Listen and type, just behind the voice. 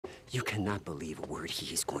You cannot believe a word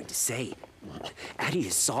he is going to say. Addie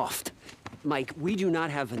is soft. Mike, we do not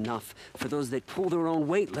have enough for those that pull their own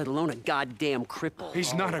weight, let alone a goddamn cripple.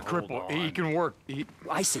 He's not a cripple. He can work.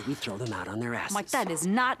 I say we throw them out on their asses. Mike, that is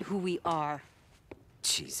not who we are.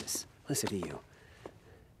 Jesus, listen to you.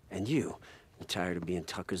 And you tired of being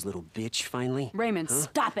Tucker's little bitch, finally? Raymond,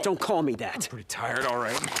 stop it. Don't call me that. I'm pretty tired, all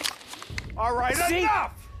right. All right, See?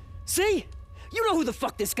 enough! See? You know who the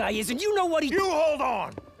fuck this guy is, and you know what he... You hold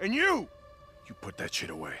on! And you put that shit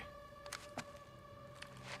away.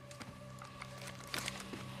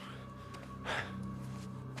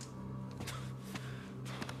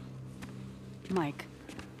 Mike,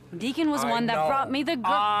 Deacon was the one that brought me the girl.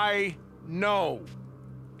 I know.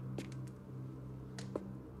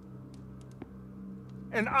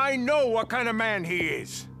 And I know what kind of man he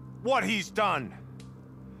is. What he's done.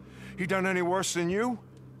 He done any worse than you?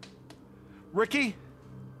 Ricky?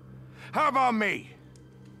 How about me?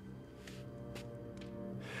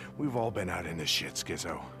 We've all been out in this shit,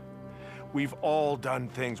 Skizzo. We've all done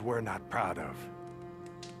things we're not proud of.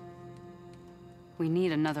 We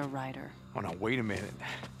need another rider. Oh, no, wait a minute.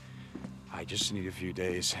 I just need a few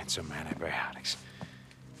days and some antibiotics.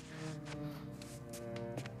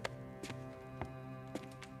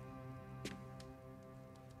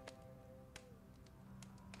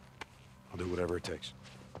 I'll do whatever it takes.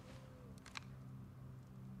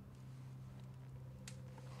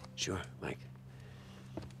 Sure, Mike.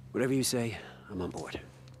 Whatever you say, I'm on board.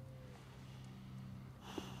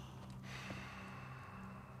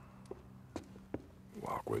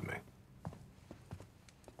 Walk with me.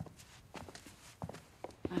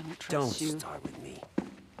 I don't trust you. Don't start with me.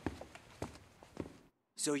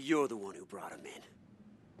 So you're the one who brought him in.